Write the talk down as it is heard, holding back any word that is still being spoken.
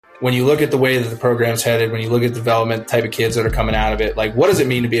when you look at the way that the program's headed, when you look at the development type of kids that are coming out of it, like, what does it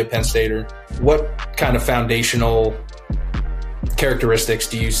mean to be a Penn Stater? What kind of foundational characteristics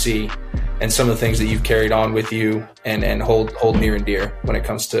do you see and some of the things that you've carried on with you and hold near and dear when it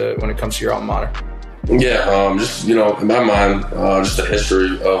comes to your alma mater? Yeah, just, in my mind, just the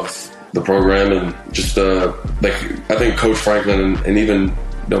history of the program and just I think Coach Franklin and even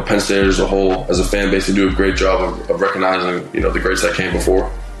Penn State as a whole, as a fan base, they do a great job of recognizing the greats that came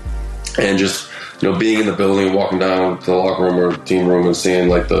before, and just being in the building and walking down to the locker room or team room and seeing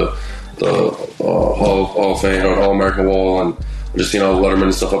like the Hall of Fame or All American wall and just seeing all the Letterman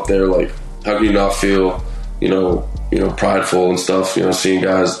and stuff up there. Like, how can you not feel prideful and stuff? Seeing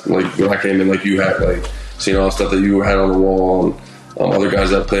guys like when I came in, like you had, like seeing all the stuff that you had on the wall and other guys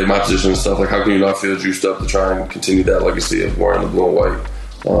that played my position and stuff. Like, how can you not feel juiced up to try and continue that legacy of wearing the blue and white?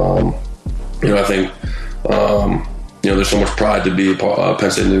 I think there's so much pride to be a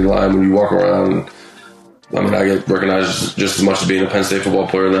Penn State Nittany Lion when you walk around. I get recognized just as much as being a Penn State football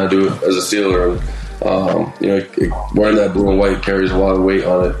player than I do as a Steeler. And, wearing that blue and white carries a lot of weight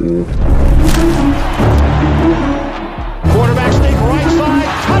on it. And quarterback sneak right side,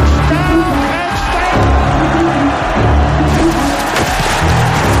 touchdown, Penn State!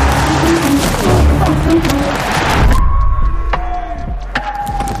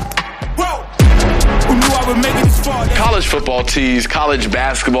 College football tees, college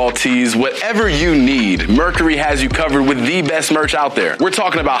basketball tees, whatever you need, Mercury has you covered with the best merch out there. We're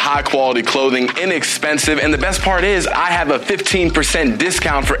talking about high quality clothing, inexpensive, and the best part is I have a 15%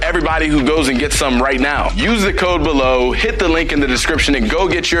 discount for everybody who goes and gets some right now. Use the code below, hit the link in the description, and go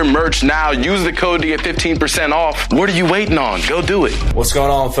get your merch now. Use the code to get 15% off. What are you waiting on? Go do it. What's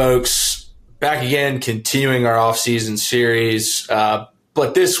going on, folks? Back again, continuing our off-season series.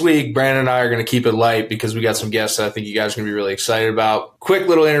 But this week, Brandon and I are going to keep it light because we got some guests that I think you guys are going to be really excited about. Quick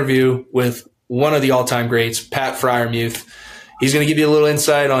little interview with one of the all-time greats, Pat Freiermuth. He's going to give you a little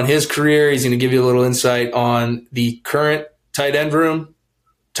insight on his career. He's going to give you a little insight on the current tight end room,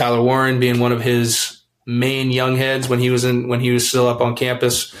 Tyler Warren being one of his main young heads when he was still up on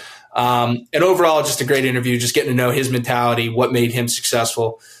campus. And overall, just a great interview, just getting to know his mentality, what made him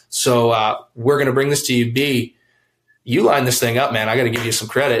successful. So we're going to bring this to you, B. You lined this thing up, man. I got to give you some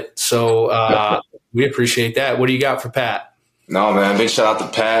credit. So we appreciate that. What do you got for Pat? No, man. Big shout out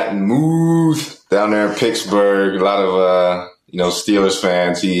to Pat and Muth down there in Pittsburgh. A lot of, Steelers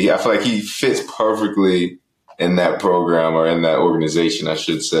fans. I feel like he fits perfectly in that program or in that organization, I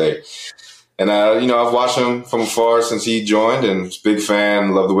should say. And, I've watched him from afar since he joined and was a big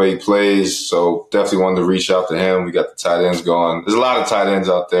fan. Love the way he plays. So definitely wanted to reach out to him. We got the tight ends going. There's a lot of tight ends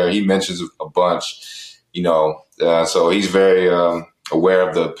out there. He mentions a bunch, so he's very aware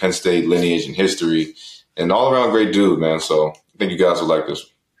of the Penn State lineage and history, and all around great dude, man. So I think you guys will like this.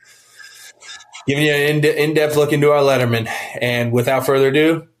 Giving you an in-depth look into our Letterman. And without further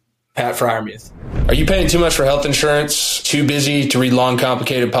ado, Pat Freiermuth. Are you paying too much for health insurance? Too busy to read long,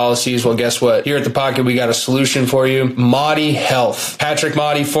 complicated policies? Well, guess what? Here at The Pocket, we got a solution for you. Mahdi Health. Patrick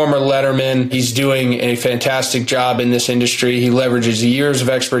Mahdi, former Letterman. He's doing a fantastic job in this industry. He leverages years of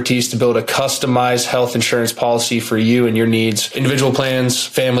expertise to build a customized health insurance policy for you and your needs. Individual plans,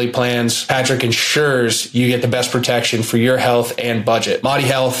 family plans. Patrick ensures you get the best protection for your health and budget. Mahdi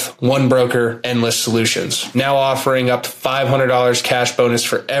Health, one broker, endless solutions. Now offering up to $500 cash bonus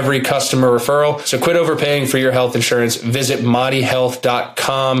for every customer referral. So quit overpaying for your health insurance. Visit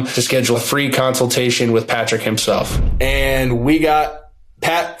MahdiHealth.com to schedule a free consultation with Patrick himself. And we got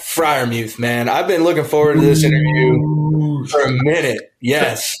Pat Freiermuth, man. I've been looking forward to this interview for a minute.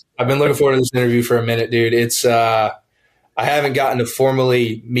 Yes, I've been looking forward to this interview for a minute, dude. It's I haven't gotten to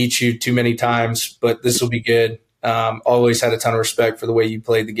formally meet you too many times, but this will be good. Always had a ton of respect for the way you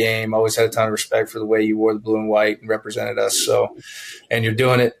played the game. Always had a ton of respect for the way you wore the blue and white and represented us. So, and you're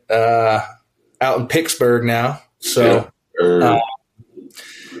doing it out in Pittsburgh now. So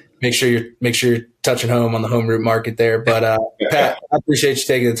make sure you're touching home on the home route market there. But Pat, I appreciate you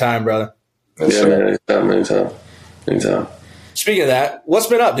taking the time, brother. Yeah, man, anytime. Speaking of that, what's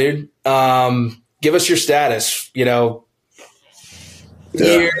been up, dude? Give us your status.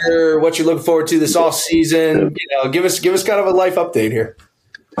 Year, what you're looking forward to this off season. Give us kind of a life update here.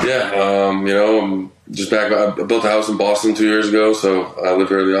 Yeah, I'm just back. I built a house in Boston 2 years ago, so I live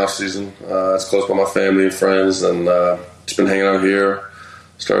here in the off season. It's close by my family and friends, and just been hanging out here.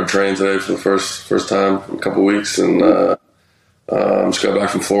 Started training today for the first time in a couple of weeks, and just got back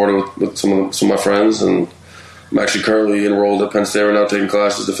from Florida with some of my friends, and I'm actually currently enrolled at Penn State right now, taking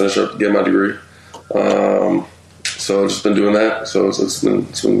classes to finish up, get my degree. So I've just been doing that. So it's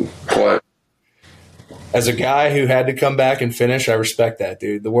been quiet. as a guy who had to come back and finish, I respect that,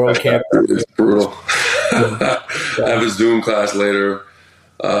 dude. The world can't. It's brutal. I have a Zoom class later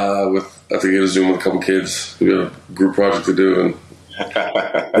I think it was Zoom with a couple kids. We got a group project to do, and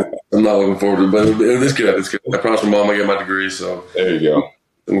I'm not looking forward to it, but it's good. It's good. I promised my mom I get my degree, so there you go.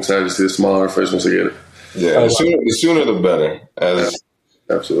 I'm excited to see the smile on her face once I get it. Yeah, the sooner the better.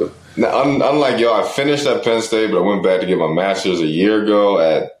 Absolutely. Now, unlike y'all, I finished at Penn State, but I went back to get my master's a year ago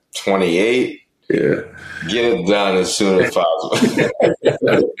at 28. Yeah. Get it done as soon as possible.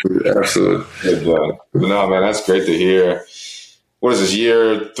 Absolutely. Get it done. But no, man, that's great to hear. What is this,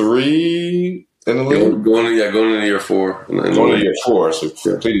 year 3 in the league? Going into year 4. Going into year 4, so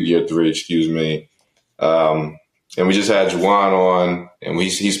completed year 3, excuse me. And we just had Juwan on, and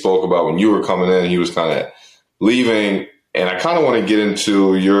he spoke about when you were coming in, he was kind of leaving. And I kind of want to get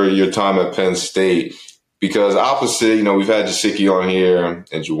into your time at Penn State, because opposite, we've had Jasicki on here and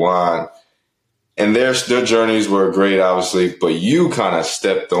Juwan, and their journeys were great, obviously, but you kind of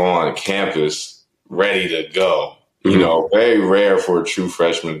stepped on campus ready to go. Mm-hmm. Very rare for a true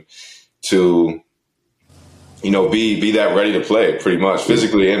freshman to, be that ready to play, pretty much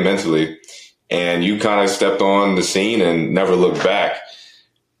physically and mentally. And you kind of stepped on the scene and never looked back.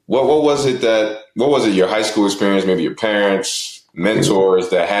 What was it your high school experience, maybe your parents, mentors,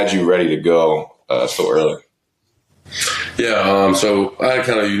 that had you ready to go so early? Yeah, so I had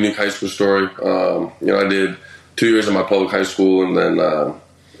kind of a unique high school story. I did 2 years in my public high school, and then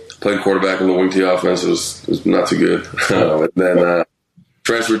played quarterback in the wing tee offense. It was not too good. And then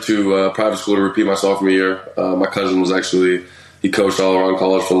transferred to private school to repeat my sophomore year. My cousin was he coached all around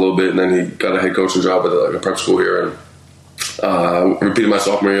college for a little bit, and then he got a head coaching job at a prep school here. And repeated my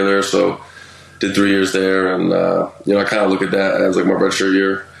sophomore year there, so did 3 years there. And, I kind of look at that as like my redshirt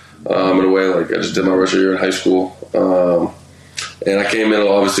year in a way. Like I just did my redshirt year in high school. And I came in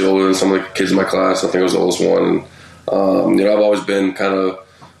obviously older than some of the kids in my class. I think I was the oldest one. And, I've always been kind of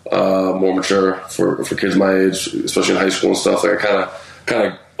more mature for kids my age, especially in high school and stuff. Like I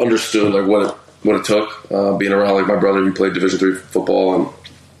kind of understood like what it took, being around like my brother who played Division III football,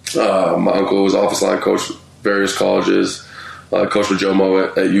 and my uncle was offensive line coach at various colleges, coached with Joe Mo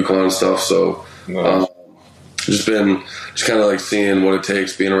at UConn and stuff. So just kind of like seeing what it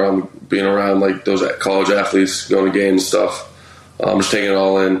takes, being around like those college athletes, going to games and stuff. Just taking it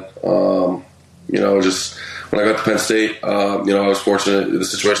all in. Just when I got to Penn State, I was fortunate in the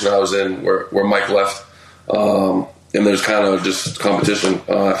situation I was in where Mike left. And there's kind of just competition.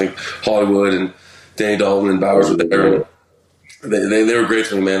 I think Hollywood and Danny Dalton and Bowers were there. They were great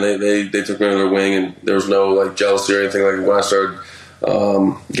to me, man. They took me under their wing, and there was no like jealousy or anything. Like when I started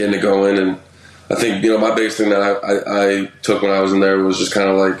getting it going, and I think my biggest thing that I took when I was in there was just kind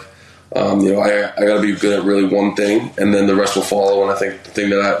of like I got to be good at really one thing, and then the rest will follow. And I think the thing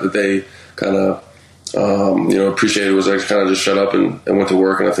that they kind of appreciated was I kind of just shut up and went to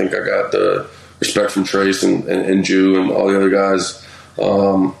work. And I think I got the respect from Trace and Jew and all the other guys,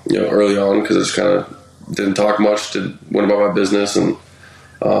 early on, because I just kind of didn't talk much, went about my business, and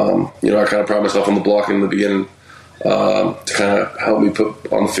I kind of pride myself on the blocking in the beginning to kind of help me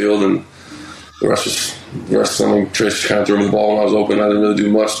put on the field, and the rest I mean, Trace kind of threw me the ball when I was open. I didn't really do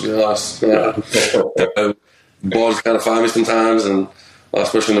much, to be honest. The ball just kind of find me sometimes, and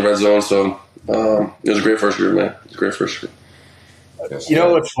especially in the red zone. So it was a great first year, man. It was a great first year.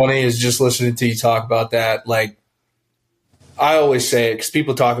 What's funny is just listening to you talk about that. Like, I always say it because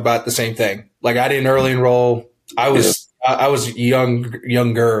people talk about the same thing. Like, I didn't early enroll. I was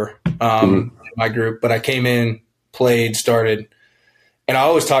younger in my group, but I came in, played, started, and I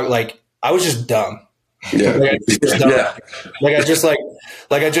always talk like I was just dumb. Yeah, Like I just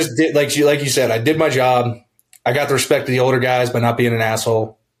did like you said. I did my job. I got the respect of the older guys by not being an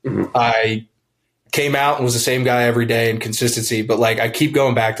asshole. Mm-hmm. I came out and was the same guy every day in consistency, but like I keep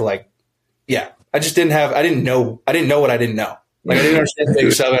going back to like, I just didn't know what I didn't know. Like I didn't understand the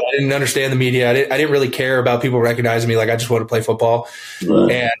biggest of it. I didn't understand the media. I didn't really care about people recognizing me. Like I just wanted to play football.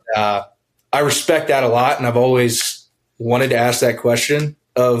 Right. And I respect that a lot. And I've always wanted to ask that question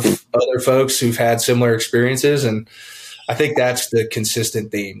of other folks who've had similar experiences. And I think that's the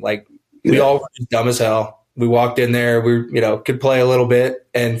consistent theme. Like we all were just dumb as hell. We walked in there, we could play a little bit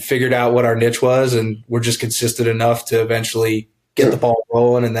and figured out what our niche was, and we're just consistent enough to eventually get the ball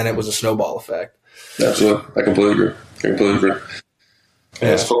rolling, and then it was a snowball effect. Absolutely. I completely agree.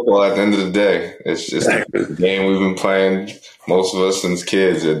 Yeah, it's football at the end of the day. It's just the game we've been playing, most of us since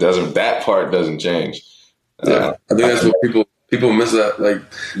kids. That part doesn't change. I think that's what people miss that.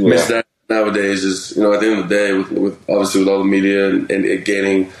 Miss that nowadays is, at the end of the day, with obviously with all the media and it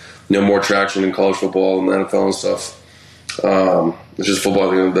gaining more traction in college football and the NFL and stuff. It's just football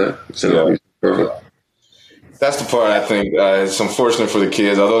at the end of the day. So perfect. That's the part I think it's unfortunate for the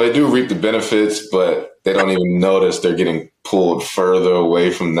kids, although they do reap the benefits, but they don't even notice they're getting pulled further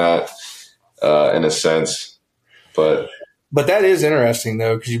away from that in a sense. But that is interesting,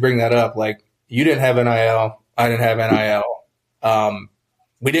 though, because you bring that up. Like, you didn't have NIL. I didn't have NIL.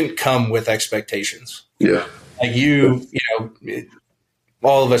 We didn't come with expectations. Yeah. Like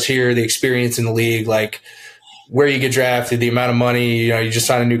all of us here, the experience in the league, like where you get drafted, the amount of money, you just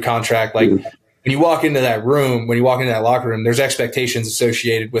sign a new contract. Like when you walk into that room, when you walk into that locker room, there's expectations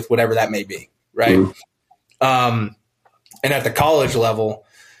associated with whatever that may be. Right. And at the college level,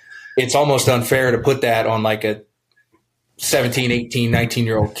 it's almost unfair to put that on like a 17, 18,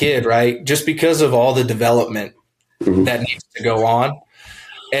 19-year-old kid, right? Just because of all the development that needs to go on.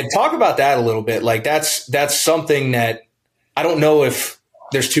 And talk about that a little bit. Like that's something that I don't know if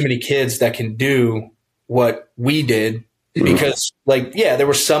there's too many kids that can do what we did because there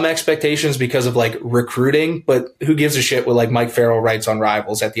were some expectations because of like recruiting, but who gives a shit what like Mike Farrell writes on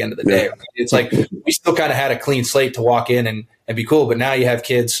Rivals at the end of the day? Right? It's like we still kind of had a clean slate to walk in and be cool. But now you have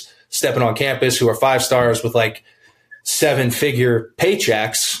kids stepping on campus who are 5 stars with like 7-figure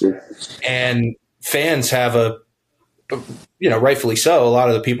paychecks, and fans have rightfully so. A lot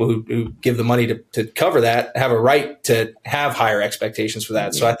of the people who give the money to cover that have a right to have higher expectations for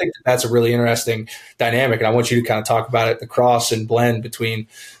that. So I think that's a really interesting dynamic. And I want you to kind of talk about it, the cross and blend between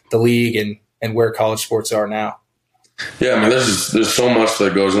the league and where college sports are now. Yeah. I mean, there's so much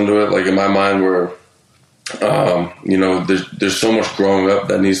that goes into it. Like in my mind where, there's so much growing up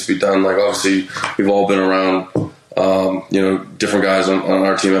that needs to be done. Like obviously we've all been around, different guys on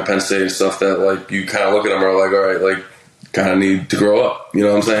our team at Penn State and stuff that like you kind of look at them and are like, all right, like kind of need to grow up. You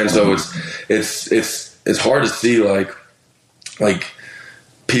know what I'm saying? So it's hard to see like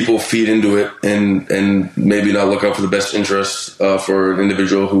people feed into it and maybe not look out for the best interests for an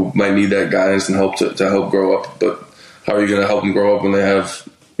individual who might need that guidance and help to help grow up. But how are you going to help them grow up when they have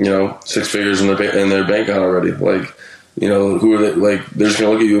 6 figures in their bank account already? Like, who are they? Like, they're just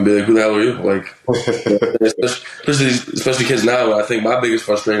gonna look at you and be like, "Who the hell are you?" Like, especially kids now. I think my biggest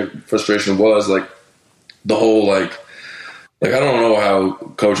frustration was like the whole like I don't know how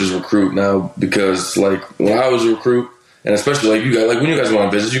coaches recruit now, because like when I was a recruit, and especially like you guys, like when you guys went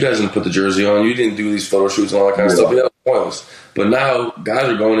on visits, you guys didn't put the jersey on, you didn't do these photo shoots and all that kind of stuff. Yeah, pointless. But now guys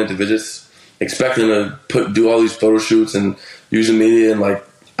are going into visits expecting to do all these photo shoots and using media, and like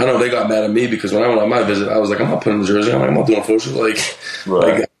I know they got mad at me because when I went on my visit, I was like, I'm not putting the jersey on. I'm not doing a photo shoot. Like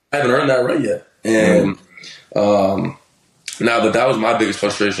I haven't earned that right yet. And now, but that was my biggest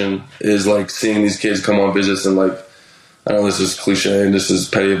frustration is like seeing these kids come on visits and like, I know this is cliche and this is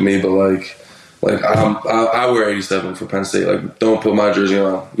petty of me, but like I wear 87 for Penn State. Like, don't put my jersey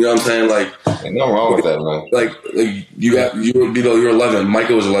on. You know what I'm saying? Like, ain't nothing wrong with that, man. Like you're 11.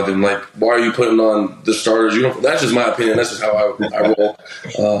 Micah was 11. Like, why are you putting on the starters uniform? That's just my opinion. That's just how I roll.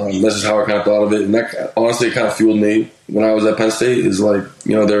 That's just how I kind of thought of it. And that honestly kind of fueled me when I was at Penn State. Is like,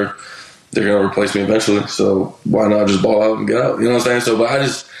 they're going to replace me eventually. So why not just ball out and get out? You know what I'm saying? So, but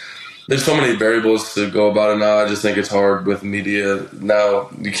there's so many variables to go about it now. I just think it's hard with media now.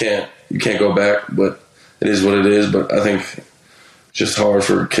 You can't go back, but it is what it is. But I think it's just hard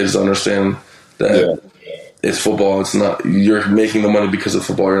for kids to understand that it's football. It's not, you're making the money because of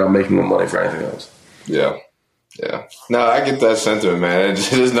football. You're not making the money for anything else. Yeah. Yeah. No, I get that sentiment, man.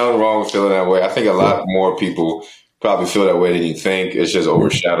 There's nothing wrong with feeling that way. I think a lot more people probably feel that way than you think. It's just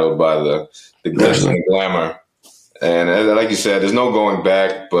overshadowed by the glitz and the glamour. And like you said, there's no going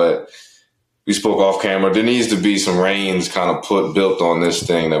back, but we spoke off camera. There needs to be some reins kind of built on this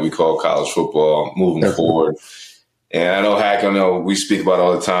thing that we call college football moving forward. And I know we speak about it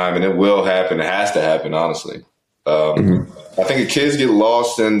all the time, and it will happen. It has to happen, honestly. I think the kids get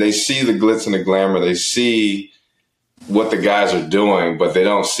lost and they see the glitz and the glamour. They see what the guys are doing, but they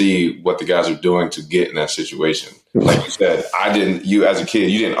don't see what the guys are doing to get in that situation. Like you said, you as a kid,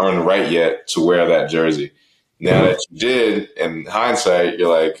 you didn't earn the right yet to wear that jersey. Now that you did, in hindsight, you're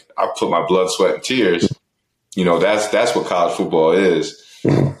like, I put my blood, sweat, and tears. That's what college football is.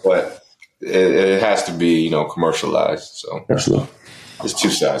 But it has to be, commercialized. So there's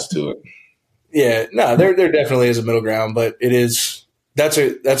two sides to it. Yeah, no, there definitely is a middle ground, but that's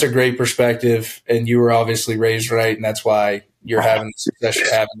a great perspective, and you were obviously raised right, and that's why you're having the success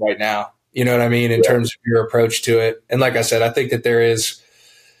you're having right now. You know what I mean? In terms of your approach to it. And like I said, I think that there is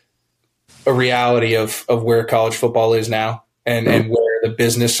a reality of where college football is now and where the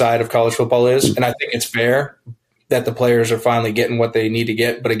business side of college football is. And I think it's fair that the players are finally getting what they need to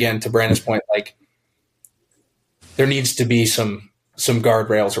get. But again, to Brandon's point, like there needs to be some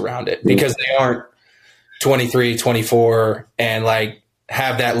guardrails around it because they aren't 23, 24 and like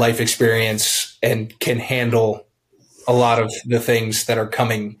have that life experience and can handle a lot of the things that are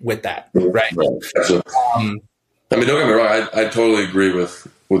coming with that, right? Absolutely. I mean, don't get me wrong. I totally agree with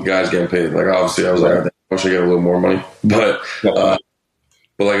guys getting paid. Like, obviously, I was like, I wish I get a little more money, but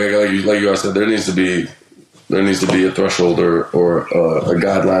like you guys said, there needs to be a threshold or a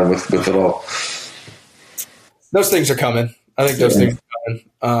guideline with it all. Those things are coming. I think those things are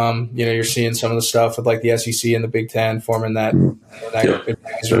coming. You're seeing some of the stuff with like the SEC and the Big Ten forming that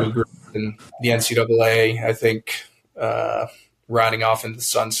advisory group, and the NCAA, I think, riding off into the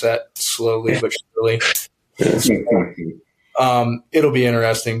sunset slowly but surely. It'll be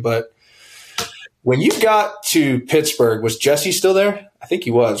interesting. But when you got to Pittsburgh, was Jesse still there? I think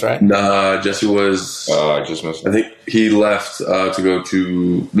he was, right? Nah, Jesse was. I just missed it. I think he left to go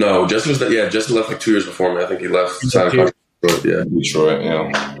to. No, Jesse was. Jesse left like 2 years before me. I think he left. Detroit, yeah.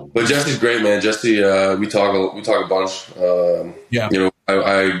 But Jesse's great, man. Jesse, we talk a bunch.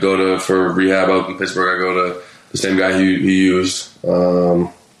 I go for rehab out in Pittsburgh. I go to the same guy he used,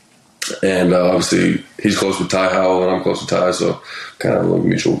 and obviously he's close with Ty Howell, and I'm close with Ty, so kind of a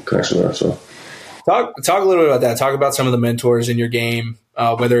mutual connection there. So. Talk a little bit about that. Talk about some of the mentors in your game,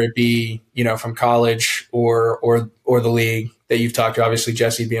 whether it be from college or the league that you've talked to. Obviously,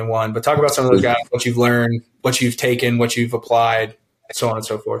 Jesse being one, but talk about some of those guys, what you've learned, what you've taken, what you've applied, so on and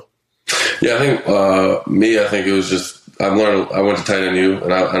so forth. Yeah, I think I think it was just I've learned. I went to tight end U,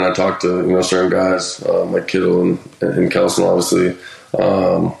 and I talked to certain guys like Kittle and Kelson, obviously,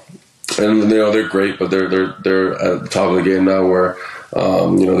 and they're great, but they're at the top of the game now where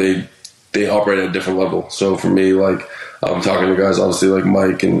they operate at a different level. So for me, like, I'm talking to guys obviously like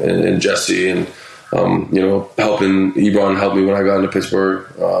Mike and Jesse, and helping Ebron helped me when I got into Pittsburgh.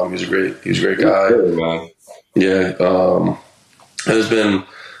 He's a great guy. Yeah. There's been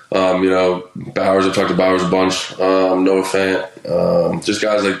Bowers. I've talked to Bowers a bunch. Noah Fant. Just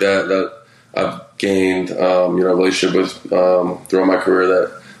guys like that I've gained relationship with throughout my career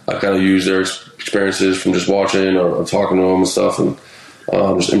that I've kind of used their experiences from just watching or talking to them and stuff, and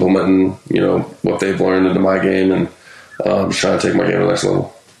just implementing, what they've learned into my game, and just trying to take my game to the next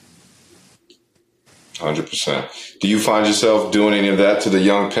level. 100%. Do you find yourself doing any of that to the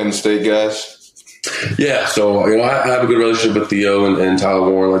young Penn State guys? Yeah, so I have a good relationship with Theo and Tyler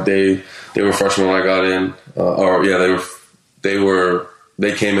Warren. Like they were freshmen when I got in,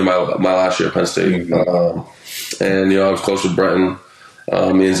 they came in my last year at Penn State, and I was close with Brenton.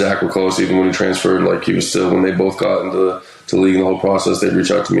 Me and Zach were close even when he transferred. Like he was still, when they both got into the league and the whole process, they'd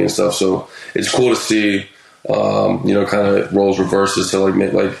reach out to me and stuff. So it's cool to see, kind of roles reverses. So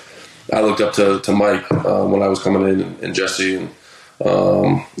like I looked up to Mike when I was coming in, and Jesse, and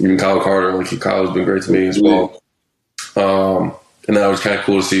even Kyle Carter. Like Kyle has been great to me as well. And that was kind of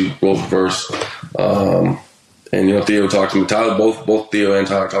cool to see roles reverse. And Theo talked to me. Tyler, both Theo and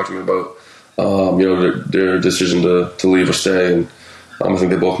Tyler talked to me about their decision to leave or stay, and I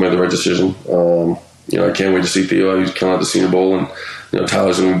think they both made the right decision. I can't wait to see Theo. He's killing at the Senior Bowl, and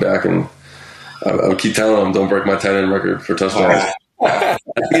Tyler's going to be back. And I keep telling him, don't break my tight end record for touchdowns. I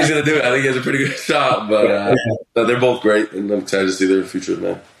think he's going to do it. I think he has a pretty good shot, but they're both great, and I'm excited to see their future,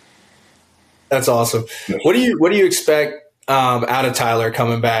 man. That's awesome. What do you expect out of Tyler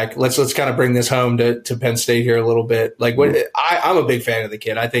coming back? Let's kind of bring this home to Penn State here a little bit. Like I'm a big fan of the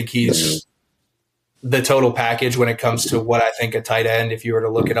kid. I think he's the total package when it comes to what I think a tight end, if you were to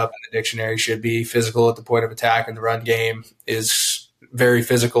look it up in the dictionary, should be. Physical at the point of attack, and the run game is very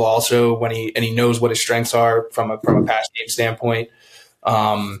physical also when he knows what his strengths are from a pass game standpoint.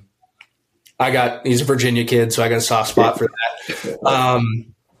 He's a Virginia kid, so I got a soft spot for that.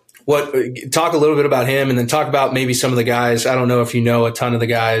 Talk a little bit about him, and then talk about maybe some of the guys. I don't know if you know a ton of the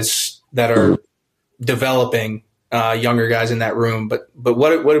guys that are developing younger guys in that room, but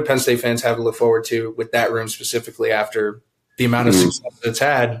what do Penn State fans have to look forward to with that room specifically after the amount of success it's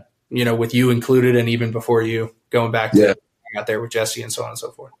had, with you included, and even before you going back to out there with Jesse and so on and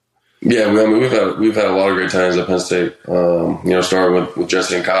so forth. Yeah, I mean, we've had a lot of great times at Penn State. Starting with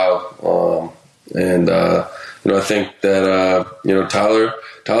Jesse and Kyle, I think that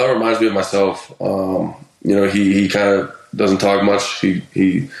Tyler reminds me of myself. He kind of doesn't talk much.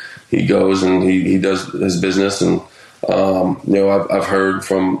 He goes and he does his business, and I've heard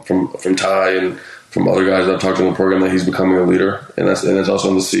from Ty and from other guys that I've talked to in the program that he's becoming a leader, and it's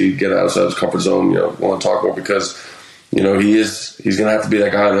awesome to see get outside his comfort zone. Want to talk more because he's going to have to be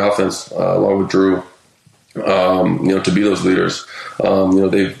that guy in the offense along with Drew. To be those leaders.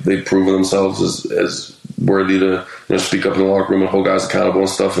 They've proven themselves as worthy to speak up in the locker room and hold guys accountable and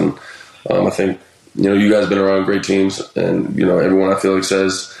stuff. And I think you guys have been around great teams, and everyone I feel like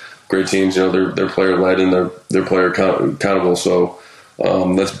says great teams. They're player led and they're player accountable. So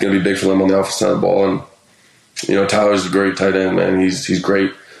that's going to be big for them on the offensive side of the ball. And Tyler's a great tight end, man. He's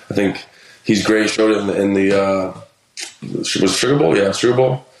great. I think he's great. Showed it in the was it Sugar Bowl? Yeah, Sugar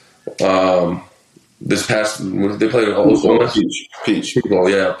Bowl. This past they played Oklahoma. Peach Bowl.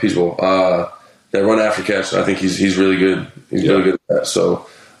 Yeah, Peach Bowl. That run after catch. I think he's really good. He's really good at that. So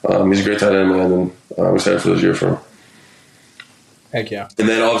he's a great tight end, man, and I'm excited for this year for him. Heck yeah. And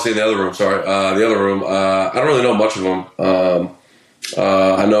then obviously in the other room, I don't really know much of him.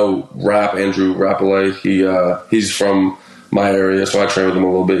 I know Andrew Rapolay. He's from my area, so I train with him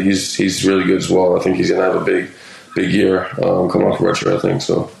a little bit. He's really good as well. I think he's gonna have a big year coming off retro, I think.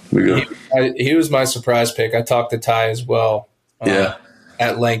 So it'll be good. He was my surprise pick. I talked to Ty as well.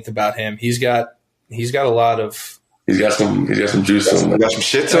 At length about him. He's got a lot of. He's got some juice. Got some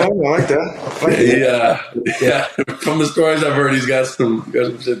shit to him. I like that. Yeah. From the stories I've heard, he's got some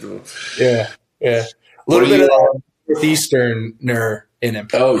shit to him. Yeah. A little bit of Northeasterner in him.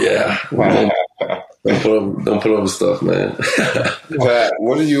 Oh yeah. Don't put over stuff, man. Pat,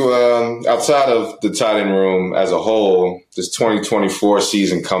 what are you outside of the tight end room as a whole? This 2024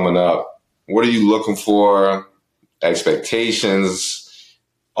 season coming up. What are you looking for? Expectations,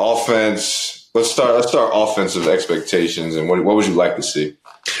 offense. Let's start offensive expectations, and what would you like to see?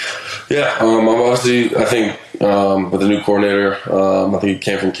 Yeah, I'm obviously. I think with the new coordinator, I think he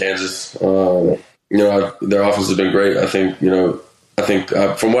came from Kansas. Their offense has been great. I think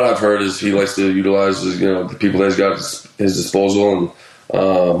from what I've heard is he likes to utilize the people that he's got at his disposal,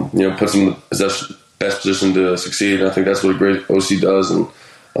 and puts them in the best position to succeed. And I think that's what a great OC does. And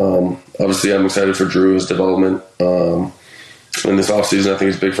obviously, I'm excited for Drew's development in this offseason. I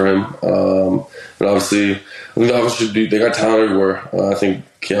think it's big for him. And obviously, I think the offense they got talent everywhere. I think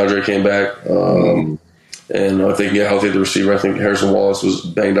Keandre came back, and I think healthy at the receiver. I think Harrison Wallace was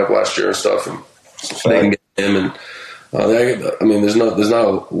banged up last year and stuff, and they can get him. And there's not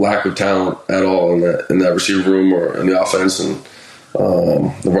a lack of talent at all in that receiver room or in the offense, and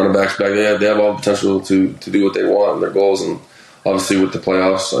the running backs back. They have all the potential to do what they want and their goals. And obviously, with the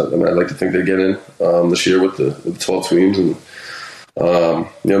playoffs, I'd like to think they get in this year with the 12 teams. And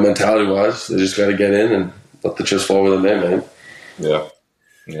mentality-wise, they just got to get in and let the chips fall where they may, man.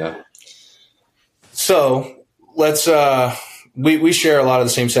 Yeah. So let's we share a lot of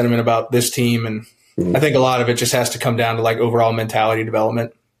the same sentiment about this team, and I think a lot of it just has to come down to like overall mentality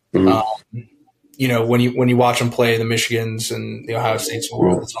development. Mm-hmm. When you watch them play the Michigans and the Ohio States of the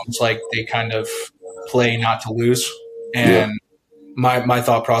world, it's almost like they kind of play not to lose. And my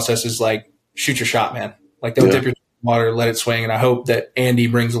thought process is like, shoot your shot, man. Like don't dip your water, let it swing. And I hope that Andy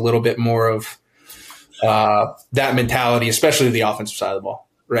brings a little bit more of that mentality, especially the offensive side of the ball,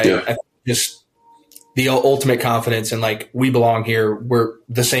 right? Yeah. Just the ultimate confidence and like, we belong here. We're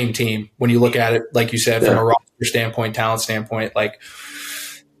the same team. When you look at it, like you said, from a roster standpoint, talent standpoint, like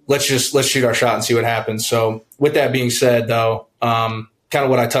let's shoot our shot and see what happens. So with that being said, though, kind of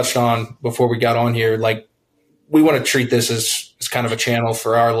what I touched on before we got on here, like we want to treat this as kind of a channel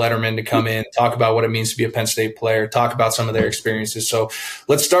for our lettermen to come in, talk about what it means to be a Penn State player, talk about some of their experiences. So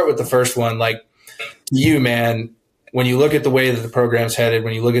let's start with the first one. Like you, man, when you look at the way that the program's headed,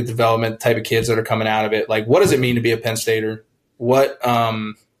 when you look at the development type of kids that are coming out of it, like what does it mean to be a Penn Stater? What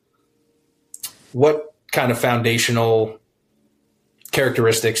kind of foundational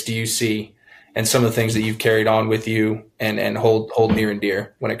characteristics do you see and some of the things that you've carried on with you and hold near and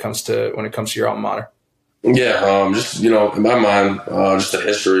dear when it comes to your alma mater? Yeah, just in my mind, just the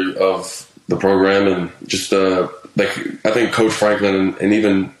history of the program and just I think Coach Franklin and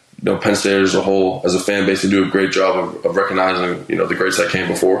even Penn State as a whole, as a fan base, they do a great job of recognizing the greats that came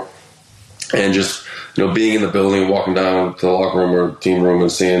before, and just being in the building, walking down to the locker room or team room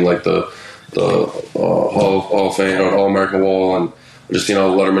and seeing like the Hall of Fame or All American wall and just seeing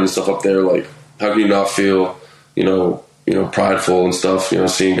all the lettermen and stuff up there. Like, how can you not feel prideful and stuff?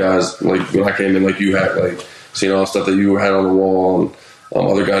 Seeing guys like when I came in, like you had, like seeing all the stuff that you had on the wall and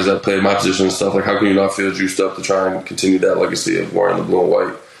other guys that played my position and stuff. Like, how can you not feel juiced up to try and continue that legacy of wearing the blue and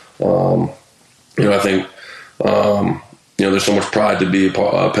white? I think there's so much pride to be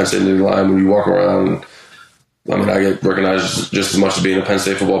a Penn State line when you walk around. I get recognized just as much as being a Penn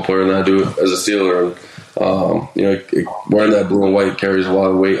State football player than I do as a Steeler. And, wearing that blue and white carries a lot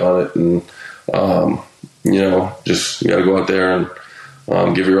of weight on it. And, just you got to go out there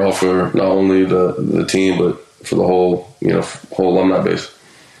and give your all for not only the team, but for the whole alumni base.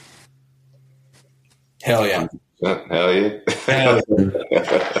 Hell yeah. Hell yeah. Hell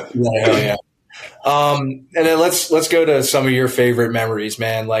yeah. And then let's go to some of your favorite memories,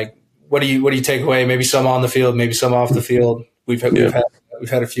 man. Like, what do you take away? Maybe some on the field, maybe some off the field. We've had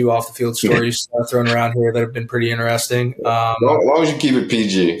had a few off the field stories thrown around here that have been pretty interesting. As long as you keep it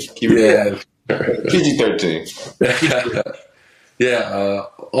PG, PG-13. Yeah,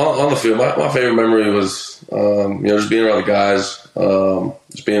 on the field, my favorite memory was just being around the guys,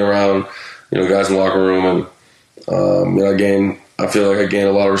 just being around guys in the locker room, and I feel like I gained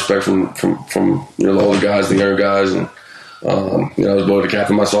a lot of respect from the older guys, the younger guys, and I was voted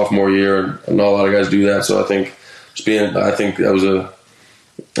captain my sophomore year, and I know a lot of guys do that. So I think that was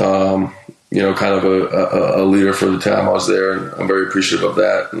kind of a leader for the time I was there, and I'm very appreciative of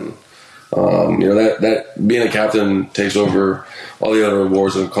that. And that being a captain takes over all the other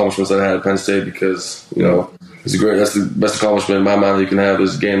awards and accomplishments that I had at Penn State, because that's the best accomplishment in my mind that you can have,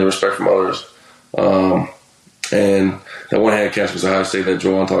 is gaining the respect from others. And that one-hand catch was Ohio State that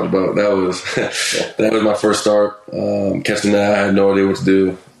Joanne talked about. That was my first start. Catching that, I had no idea what to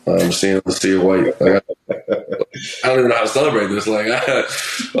do. Seeing the sea of white, I don't even know how to celebrate this.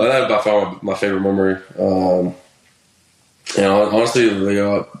 That's by far my favorite memory. Honestly,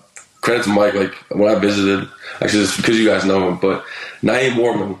 credit to Mike. Like, when I visited, actually, it's because you guys know him, but Naeem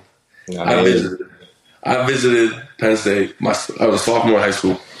Mormon, I visited Penn State. I was a sophomore in high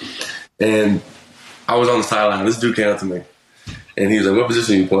school, and I was on the sideline. This dude came up to me, and he was like, "What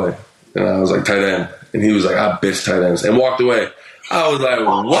position do you play?" And I was like, "Tight end." And he was like, "I bitch tight ends," and walked away. I was like,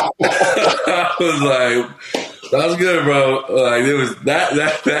 "What?" I was like, "That was good, bro." Like, it was that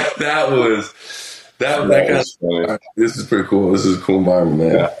kind of. This is pretty cool. This is a cool environment,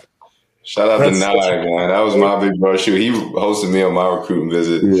 man. Yeah. Shout out to Nye, man. That was my big bro. Shoot, he hosted me on my recruiting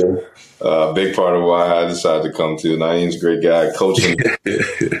visit. Yeah. Big part of why I decided to come to. Naeem's a great guy, coaching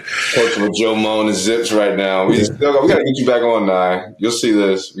with Joe Moan and Zips right now. We got to get you back on, Nye. You'll see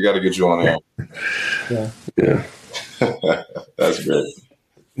this. We got to get you on here. Yeah. That's great.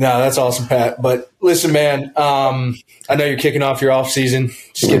 No, that's awesome, Pat. But listen, man, I know you're kicking off your off season.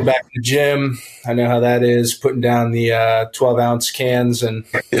 Just getting back to the gym. I know how that is, putting down the 12-ounce cans and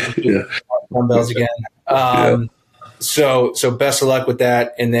dumbbells again. So best of luck with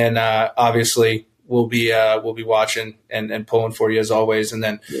that. And then obviously we'll be watching and pulling for you as always. And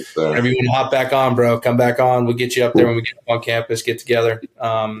then whenever you want to hop back on, bro, come back on. We'll get you up there when we get up on campus, get together.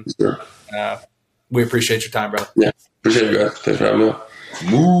 We appreciate your time, bro. Yeah, appreciate it, guys. Thanks for having me on.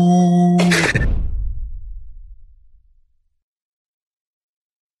 Move.